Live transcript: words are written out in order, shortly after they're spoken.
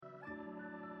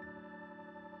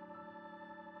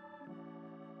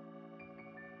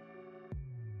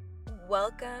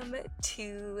Welcome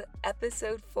to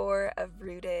episode 4 of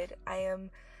Rooted. I am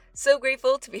so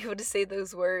grateful to be able to say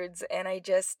those words, and I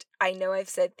know I've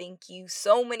said thank you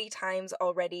so many times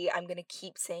already. I'm going to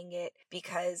keep saying it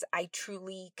because I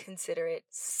truly consider it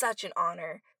such an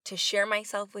honor to share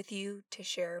myself with you, to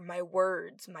share my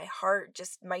words, my heart,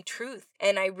 just my truth.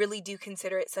 And I really do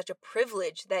consider it such a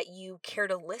privilege that you care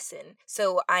to listen.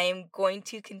 So I am going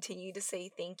to continue to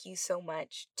say thank you so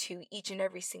much to each and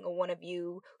every single one of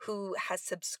you who has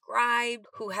subscribed,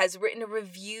 who has written a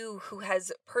review, who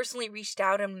has personally reached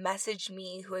out and messaged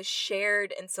me, who has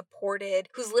shared and supported,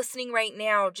 who's listening right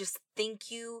now. Just thank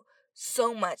you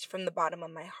so much from the bottom of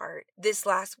my heart. This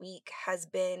last week has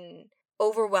been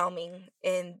overwhelming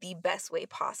in the best way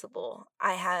possible.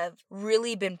 I have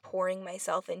really been pouring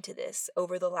myself into this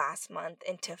over the last month,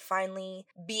 and to finally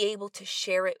be able to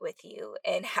share it with you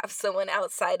and have someone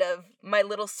outside of my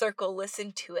little circle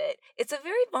listen to it, it's a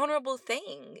very vulnerable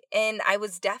thing. And I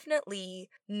was definitely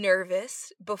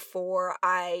nervous before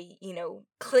I,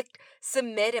 clicked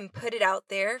submit and put it out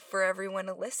there for everyone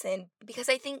to listen, because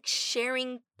I think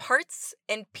sharing parts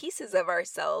and pieces of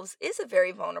ourselves is a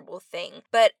very vulnerable thing.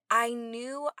 But I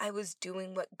knew I was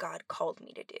doing what God called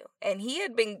me to do. And He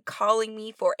had been calling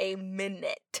me for a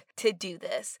minute to do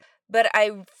this. But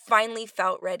I finally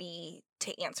felt ready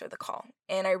to answer the call.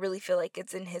 And I really feel like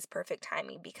it's in His perfect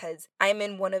timing, because I'm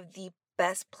in one of the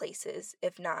best places,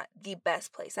 if not the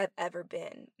best place I've ever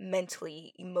been,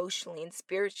 mentally, emotionally, and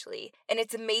spiritually. And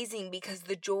it's amazing because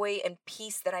the joy and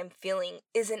peace that I'm feeling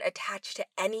isn't attached to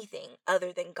anything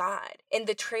other than God. In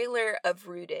the trailer of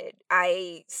Rooted,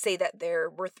 I say that there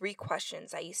were 3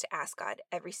 questions I used to ask God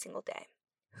every single day.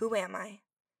 Who am I?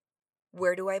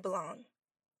 Where do I belong?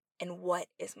 And what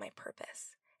is my purpose?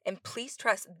 And please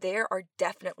trust, there are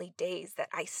definitely days that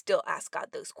I still ask God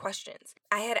those questions.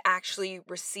 I had actually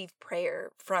received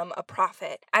prayer from a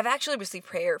prophet. I've actually received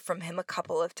prayer from him a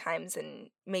couple of times,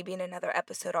 and maybe in another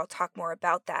episode I'll talk more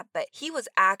about that. But he was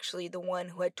actually the one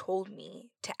who had told me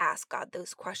to ask God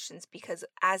those questions, because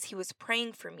as he was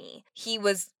praying for me, he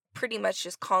was pretty much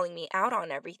just calling me out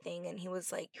on everything. And he was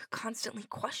like, you're constantly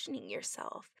questioning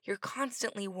yourself. You're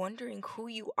constantly wondering who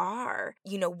you are,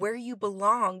 where you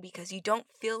belong, because you don't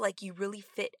feel like you really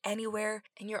fit anywhere.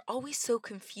 And you're always so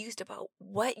confused about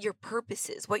what your purpose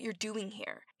is, what you're doing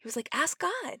here. He was like, ask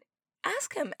God.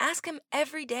 Ask him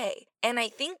every day. And I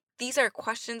think these are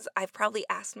questions I've probably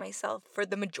asked myself for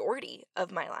the majority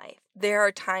of my life. There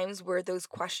are times where those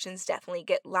questions definitely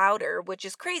get louder, which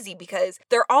is crazy because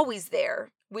they're always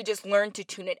there. We just learn to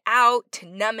tune it out, to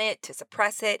numb it, to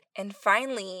suppress it. And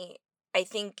finally, I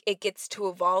think it gets to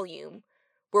a volume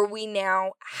where we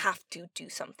now have to do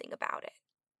something about it.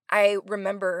 I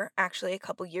remember actually a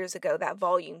couple years ago that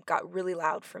volume got really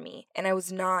loud for me, and I was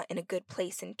not in a good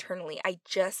place internally. I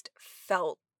just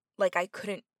felt like I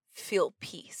couldn't feel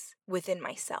peace within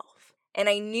myself. And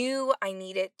I knew I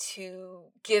needed to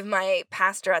give my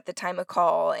pastor at the time a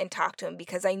call and talk to him,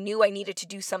 because I knew I needed to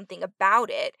do something about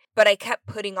it. But I kept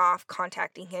putting off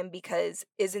contacting him, because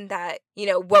isn't that,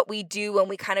 what we do when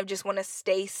we kind of just want to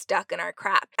stay stuck in our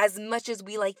crap? As much as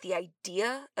we like the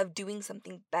idea of doing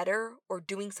something better or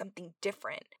doing something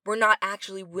different, we're not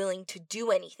actually willing to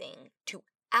do anything to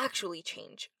actually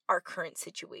change our current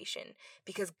situation,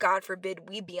 because God forbid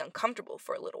we be uncomfortable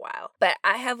for a little while. But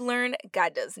I have learned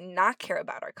God does not care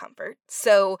about our comfort.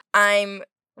 So I'm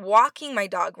walking my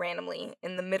dog randomly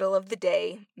in the middle of the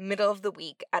day, middle of the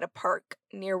week, at a park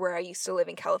near where I used to live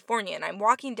in California. And I'm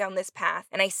walking down this path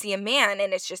and I see a man,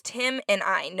 and it's just him and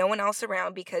I, no one else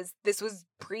around, because this was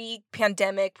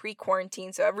pre-pandemic,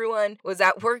 pre-quarantine. So everyone was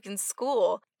at work and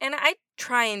school. And I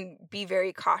try and be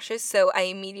very cautious. So I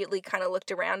immediately kind of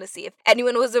looked around to see if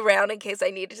anyone was around in case I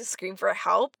needed to scream for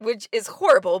help, which is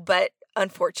horrible, but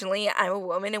unfortunately, I'm a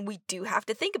woman and we do have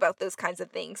to think about those kinds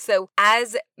of things. So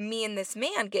as me and this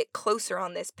man get closer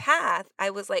on this path, I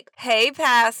was like, hey,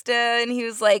 Pastor. And he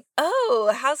was like,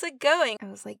 oh, how's it going? I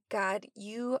was like, God,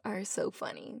 you are so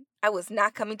funny. I was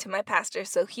not coming to my pastor,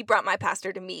 so he brought my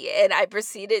pastor to me, and I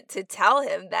proceeded to tell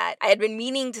him that I had been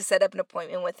meaning to set up an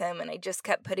appointment with him, and I just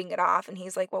kept putting it off. And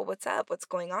he's like, well, what's up? What's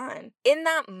going on? In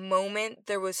that moment,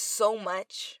 there was so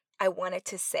much I wanted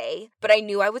to say, but I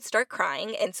knew I would start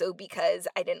crying. And so because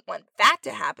I didn't want that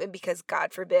to happen, because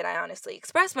God forbid I honestly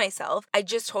express myself, I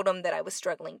just told him that I was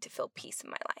struggling to feel peace in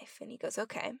my life. And he goes,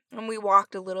 okay. And we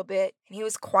walked a little bit, and he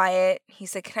was quiet. He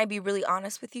said, can I be really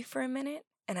honest with you for a minute?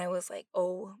 And I was like,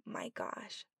 oh my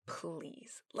gosh,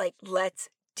 please, let's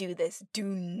do this. Do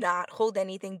not hold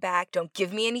anything back. Don't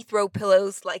give me any throw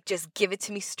pillows. Like, just give it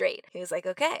to me straight. He was like,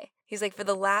 okay. He's like, for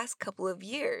the last couple of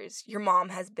years, your mom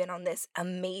has been on this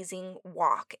amazing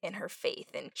walk in her faith,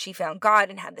 and she found God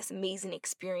and had this amazing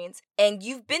experience. And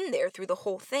you've been there through the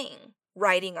whole thing,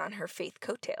 riding on her faith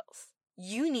coattails.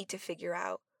 You need to figure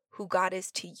out who God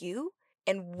is to you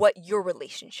and what your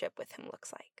relationship with him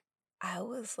looks like. I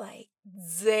was like,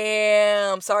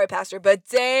 damn, sorry, Pastor, but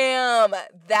damn,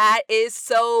 that is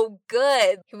so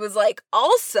good. He was like,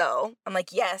 also, I'm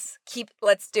like, yes,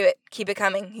 let's do it. Keep it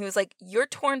coming. He was like, you're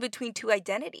torn between two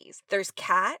identities. There's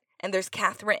Kat and there's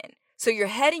Catherine. So your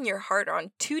head and your heart are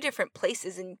on two different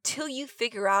places until you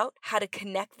figure out how to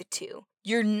connect the two.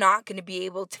 You're not going to be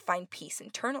able to find peace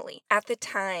internally. At the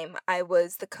time, I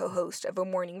was the co-host of a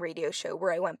morning radio show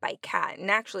where I went by Kat, and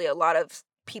actually a lot of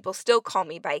people still call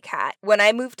me by Kat. When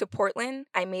I moved to Portland,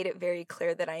 I made it very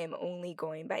clear that I am only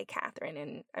going by Catherine,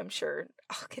 and I'm sure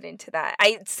I'll get into that.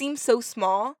 It seems so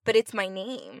small, but it's my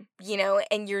name,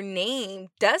 and your name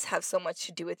does have so much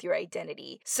to do with your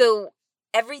identity. So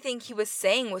everything he was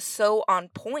saying was so on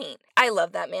point. I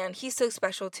love that man. He's so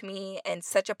special to me and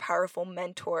such a powerful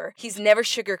mentor. He's never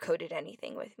sugarcoated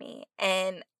anything with me.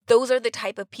 And those are the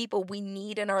type of people we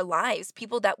need in our lives,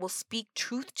 people that will speak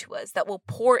truth to us, that will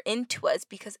pour into us,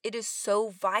 because it is so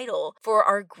vital for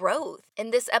our growth.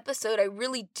 In this episode, I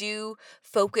really do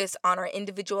focus on our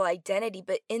individual identity,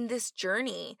 but in this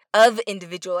journey of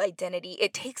individual identity,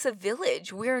 it takes a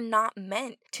village. We're not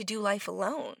meant to do life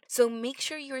alone. So make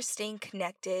sure you're staying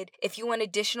connected. If you want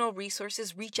additional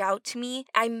resources, reach out to me.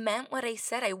 I meant what I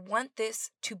said. I want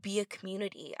this to be a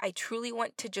community. I truly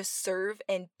want to just serve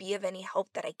and be of any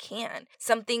help that I can.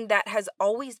 Something that has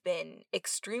always been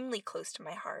extremely close to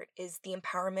my heart is the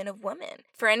empowerment of women.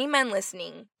 For any men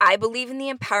listening, I believe in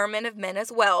the empowerment of men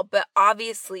as well, but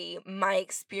obviously my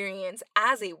experience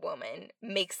as a woman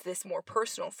makes this more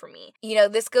personal for me.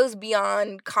 This goes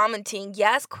beyond commenting,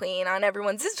 yes, queen, on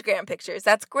everyone's Instagram pictures.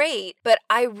 That's great, but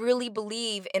I really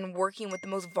believe in working with the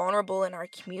most vulnerable in our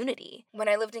community. When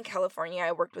I lived in California,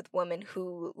 I worked with women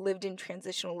who lived in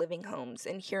transitional living homes,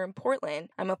 and here in Portland,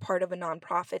 I'm a part of a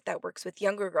nonprofit that works with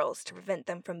younger girls to prevent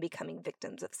them from becoming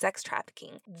victims of sex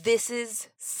trafficking. This is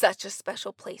such a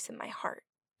special place in my heart.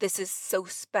 This is so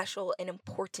special and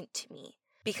important to me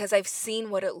because I've seen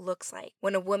what it looks like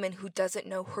when a woman who doesn't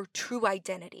know her true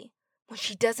identity, when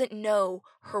she doesn't know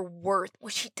her worth,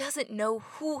 when she doesn't know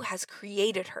who has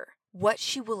created her, what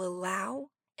she will allow,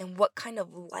 and what kind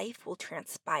of life will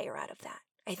transpire out of that.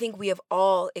 I think we have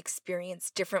all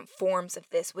experienced different forms of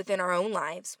this within our own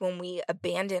lives when we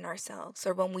abandon ourselves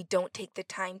or when we don't take the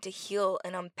time to heal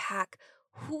and unpack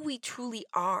who we truly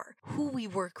are, who we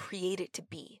were created to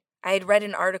be. I had read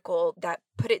an article that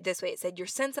put it this way. It said, your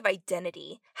sense of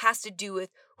identity has to do with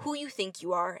who you think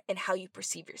you are and how you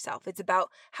perceive yourself. It's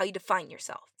about how you define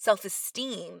yourself.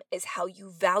 Self-esteem is how you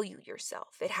value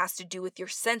yourself. It has to do with your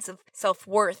sense of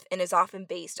self-worth and is often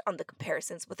based on the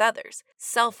comparisons with others.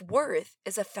 Self-worth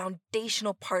is a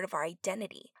foundational part of our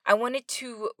identity. I wanted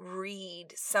to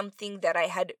read something that I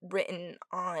had written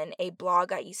on a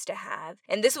blog I used to have.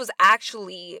 And this was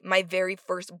actually my very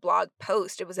first blog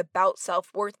post. It was about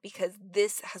self-worth because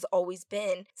this has always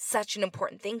been such an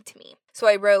important thing to me. So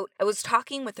I wrote, I was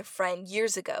talking with a friend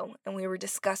years ago and we were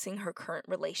discussing her current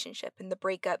relationship and the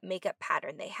breakup-makeup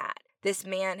pattern they had. This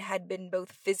man had been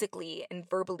both physically and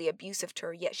verbally abusive to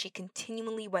her, yet she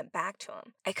continually went back to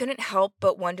him. I couldn't help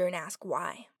but wonder and ask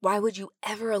why. Why would you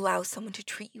ever allow someone to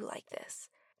treat you like this?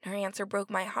 And her answer broke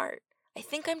my heart. I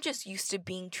think I'm just used to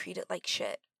being treated like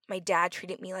shit. My dad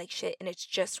treated me like shit and it's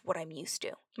just what I'm used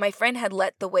to. My friend had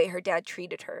let the way her dad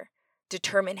treated her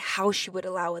determine how she would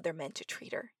allow other men to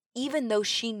treat her, even though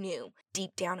she knew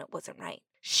deep down it wasn't right.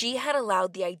 She had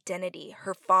allowed the identity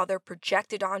her father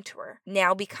projected onto her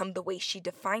now become the way she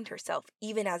defined herself,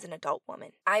 even as an adult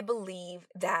woman. I believe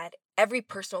that every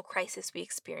personal crisis we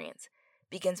experience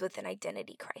begins with an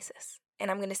identity crisis. And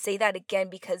I'm going to say that again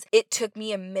because it took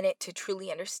me a minute to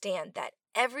truly understand that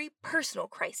every personal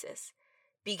crisis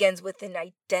begins with an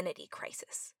identity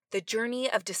crisis. The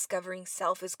journey of discovering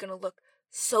self is going to look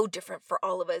so different for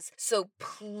all of us. So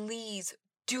please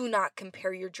do not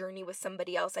compare your journey with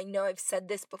somebody else. I know I've said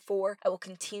this before. I will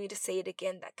continue to say it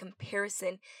again, that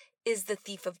comparison is the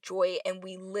thief of joy, and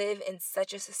we live in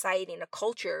such a society and a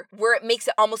culture where it makes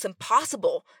it almost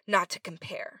impossible not to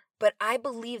compare. But I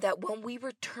believe that when we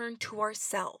return to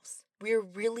ourselves, we're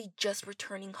really just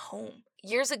returning home.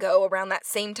 Years ago, around that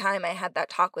same time I had that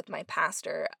talk with my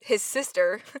pastor, his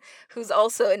sister, who's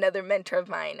also another mentor of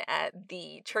mine at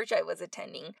the church I was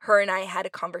attending, her and I had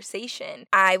a conversation.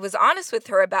 I was honest with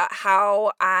her about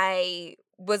how I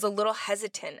was a little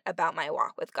hesitant about my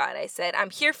walk with God. I said, I'm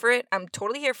here for it. I'm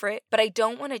totally here for it, but I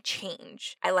don't want to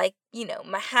change. I like,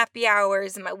 my happy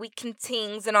hours and my weekend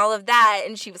things and all of that.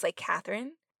 And she was like,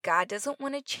 Catherine, God doesn't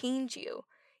want to change you.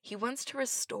 He wants to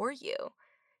restore you.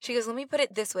 She goes, let me put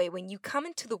it this way. When you come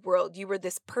into the world, you were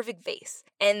this perfect vase.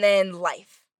 And then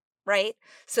life, right?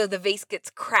 So the vase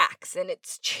gets cracks and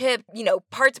it's chipped,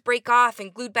 parts break off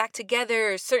and glued back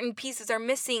together. Certain pieces are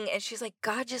missing. And she's like,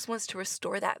 God just wants to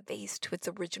restore that vase to its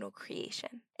original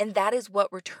creation. And that is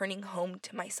what returning home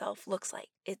to myself looks like.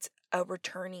 It's a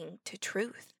returning to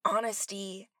truth.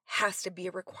 Honesty has to be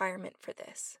a requirement for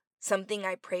this. Something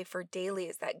I pray for daily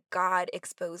is that God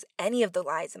expose any of the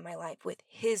lies in my life with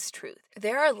His truth.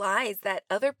 There are lies that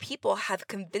other people have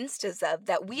convinced us of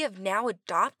that we have now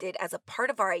adopted as a part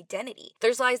of our identity.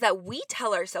 There's lies that we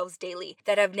tell ourselves daily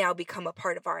that have now become a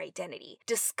part of our identity.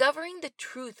 Discovering the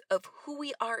truth of who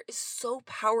we are is so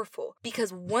powerful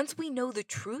because once we know the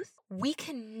truth, we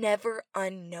can never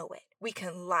unknow it. We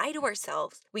can lie to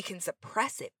ourselves, we can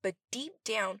suppress it, but deep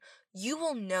down, you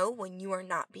will know when you are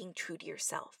not being true to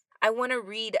yourself. I want to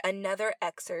read another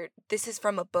excerpt. This is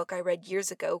from a book I read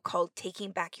years ago called Taking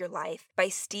Back Your Life by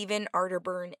Stephen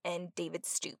Arterburn and David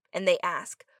Stoop. And they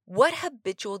ask, what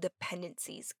habitual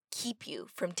dependencies keep you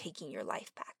from taking your life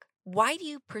back? Why do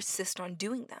you persist on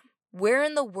doing them? Where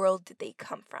in the world did they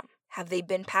come from? Have they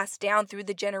been passed down through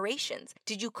the generations?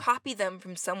 Did you copy them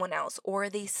from someone else, or are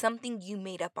they something you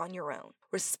made up on your own?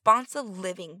 Responsive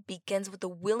living begins with a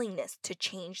willingness to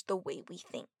change the way we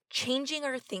think. Changing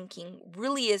our thinking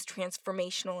really is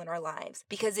transformational in our lives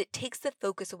because it takes the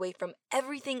focus away from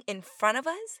everything in front of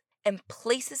us and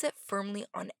places it firmly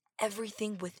on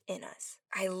everything within us.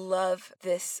 I love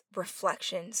this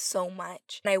reflection so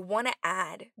much. And I want to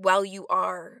add, while you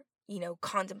are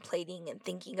contemplating and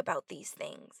thinking about these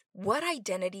things, what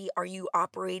identity are you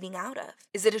operating out of?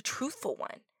 Is it a truthful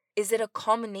one? Is it a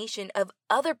culmination of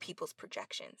other people's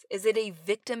projections? Is it a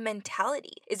victim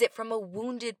mentality? Is it from a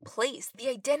wounded place? The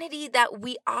identity that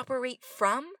we operate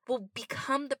from will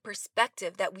become the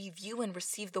perspective that we view and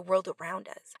receive the world around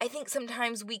us. I think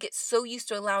sometimes we get so used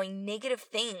to allowing negative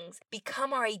things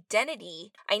become our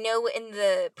identity. I know in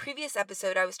the previous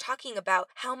episode, I was talking about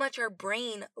how much our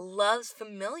brain loves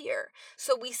familiar.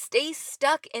 So we stay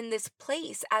stuck in this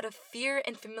place out of fear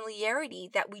and familiarity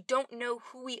that we don't know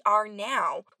who we are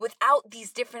now without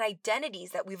these different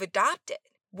identities that we've adopted.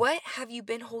 What have you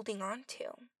been holding on to?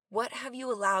 What have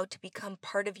you allowed to become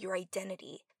part of your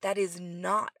identity that is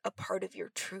not a part of your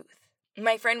truth?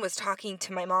 My friend was talking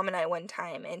to my mom and I one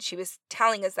time, and she was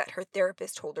telling us that her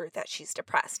therapist told her that she's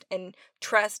depressed. And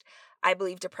trust, I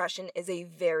believe depression is a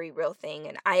very real thing,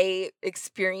 and I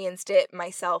experienced it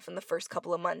myself in the first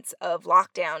couple of months of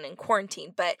lockdown and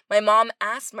quarantine. But my mom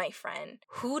asked my friend,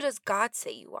 who does God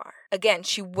say you are? Again,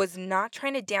 she was not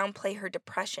trying to downplay her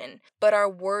depression, but our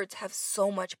words have so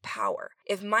much power.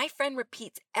 If my friend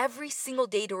repeats every single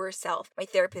day to herself, my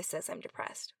therapist says I'm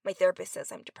depressed, my therapist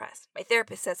says I'm depressed, my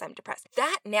therapist says I'm depressed,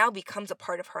 that now becomes a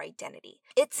part of her identity.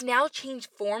 It's now changed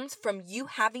forms from you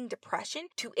having depression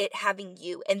to it having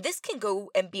you. And this can go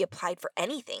and be applied for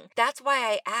anything. That's why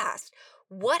I asked,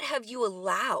 what have you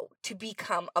allowed to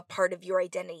become a part of your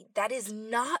identity that is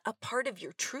not a part of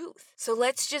your truth? So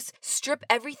let's just strip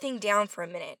everything down for a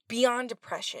minute. Beyond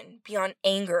depression, beyond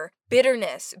anger,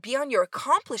 bitterness, beyond your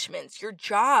accomplishments, your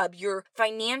job, your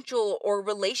financial or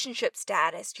relationship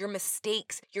status, your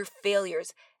mistakes, your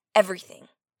failures, everything.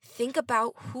 Think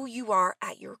about who you are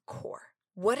at your core.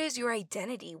 What is your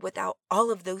identity without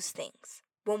all of those things?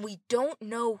 When we don't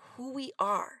know who we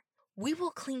are, we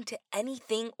will cling to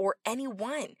anything or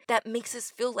anyone that makes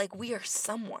us feel like we are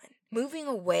someone. Moving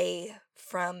away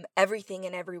from everything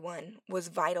and everyone was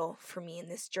vital for me in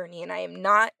this journey. And I am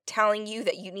not telling you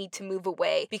that you need to move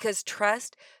away, because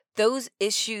trust, those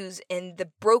issues and the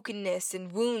brokenness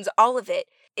and wounds, all of it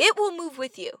will move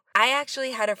with you. I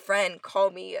actually had a friend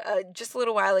call me just a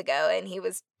little while ago, and he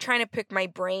was trying to pick my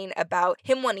brain about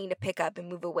him wanting to pick up and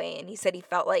move away. And he said he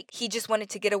felt like he just wanted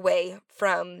to get away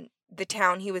from the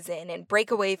town he was in and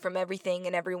break away from everything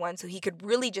and everyone so he could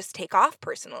really just take off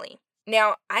personally.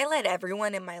 Now, I let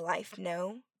everyone in my life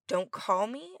know, don't call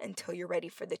me until you're ready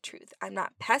for the truth. I'm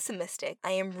not pessimistic.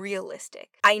 I am realistic.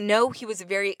 I know he was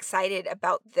very excited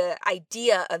about the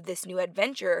idea of this new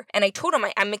adventure, and I told him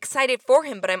I'm excited for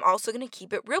him, but I'm also going to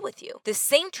keep it real with you. The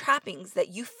same trappings that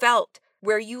you felt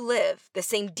where you live, the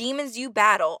same demons you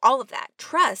battle, all of that.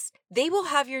 Trust, they will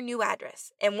have your new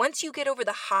address. And once you get over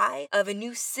the high of a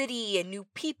new city and new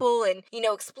people and,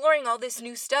 exploring all this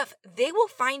new stuff, they will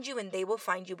find you and they will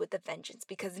find you with a vengeance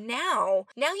because now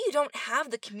you don't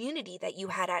have the community that you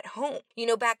had at home.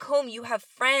 Back home, you have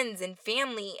friends and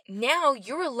family. Now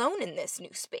you're alone in this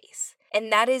new space.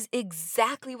 And that is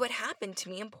exactly what happened to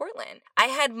me in Portland. I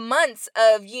had months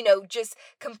of, just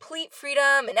complete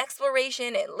freedom and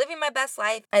exploration and living my best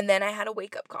life. And then I had a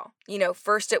wake up call.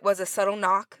 First it was a subtle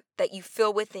knock that you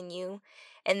feel within you.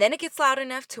 And then it gets loud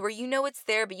enough to where it's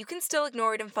there, but you can still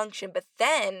ignore it and function. But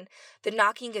then the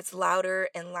knocking gets louder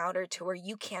and louder to where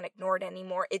you can't ignore it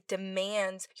anymore. It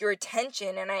demands your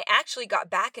attention. And I actually got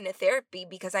back into therapy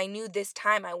because I knew this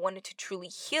time I wanted to truly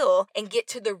heal and get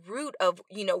to the root of,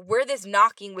 where this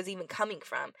knocking was even coming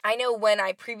from. I know when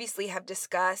I previously have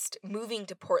discussed moving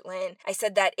to Portland, I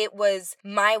said that it was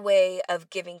my way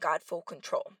of giving God full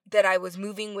control, that I was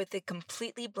moving with a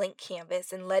completely blank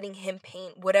canvas and letting him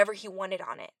paint whatever he wanted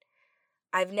on it.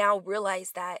 I've now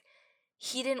realized that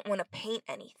he didn't want to paint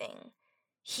anything.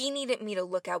 He needed me to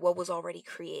look at what was already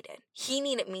created. He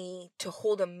needed me to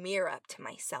hold a mirror up to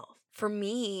myself. For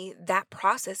me, that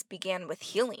process began with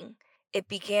healing. It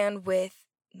began with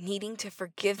needing to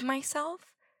forgive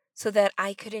myself so that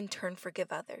I could in turn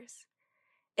forgive others.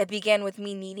 It began with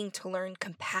me needing to learn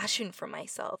compassion for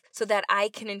myself so that I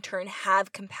can in turn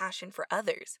have compassion for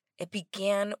others. It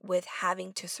began with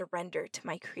having to surrender to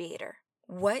my Creator.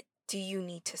 What do you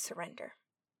need to surrender?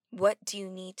 What do you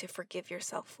need to forgive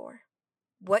yourself for?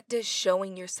 What does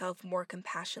showing yourself more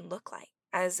compassion look like?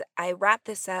 As I wrap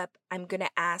this up, I'm going to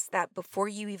ask that before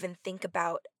you even think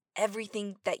about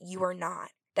everything that you are not,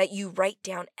 that you write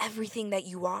down everything that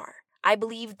you are. I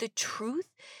believe the truth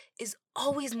is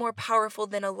always more powerful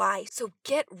than a lie, so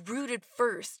get rooted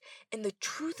first in the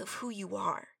truth of who you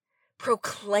are.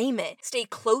 Proclaim it. Stay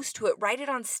close to it. Write it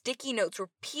on sticky notes.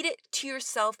 Repeat it to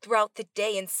yourself throughout the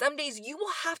day. And some days you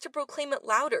will have to proclaim it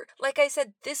louder. Like I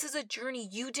said, this is a journey.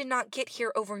 You did not get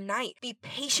here overnight. Be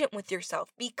patient with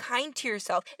yourself. Be kind to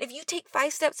yourself. If you take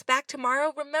 5 steps back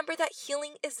tomorrow, remember that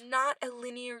healing is not a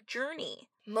linear journey.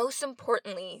 Most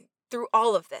importantly, through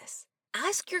all of this,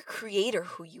 ask your Creator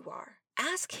who you are.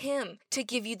 Ask him to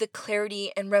give you the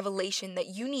clarity and revelation that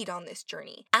you need on this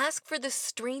journey. Ask for the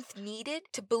strength needed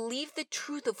to believe the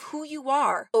truth of who you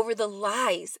are over the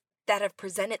lies that have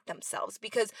presented themselves.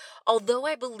 Because although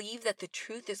I believe that the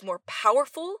truth is more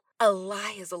powerful, a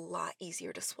lie is a lot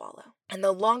easier to swallow. And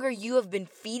the longer you have been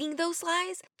feeding those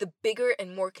lies, the bigger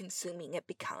and more consuming it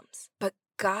becomes. But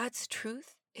God's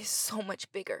truth is so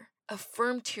much bigger.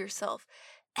 Affirm to yourself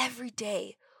every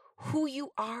day who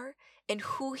you are and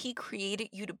who he created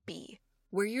you to be.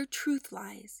 Where your truth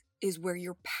lies is where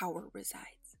your power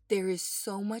resides. There is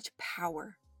so much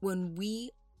power when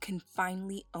we can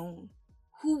finally own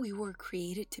who we were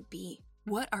created to be,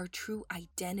 what our true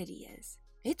identity is.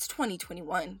 It's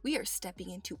 2021. We are stepping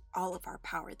into all of our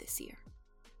power this year.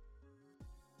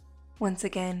 Once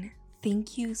again,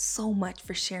 thank you so much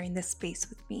for sharing this space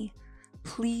with me.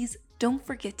 Please don't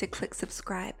forget to click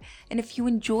subscribe. And if you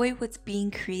enjoy what's being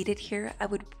created here, I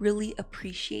would really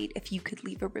appreciate if you could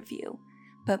leave a review.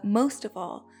 But most of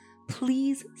all,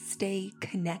 please stay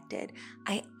connected.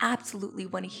 I absolutely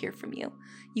want to hear from you.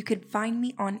 You can find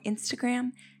me on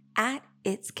Instagram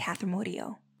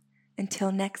 @itscatherinemurillo.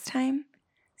 Until next time,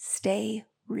 stay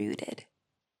rooted.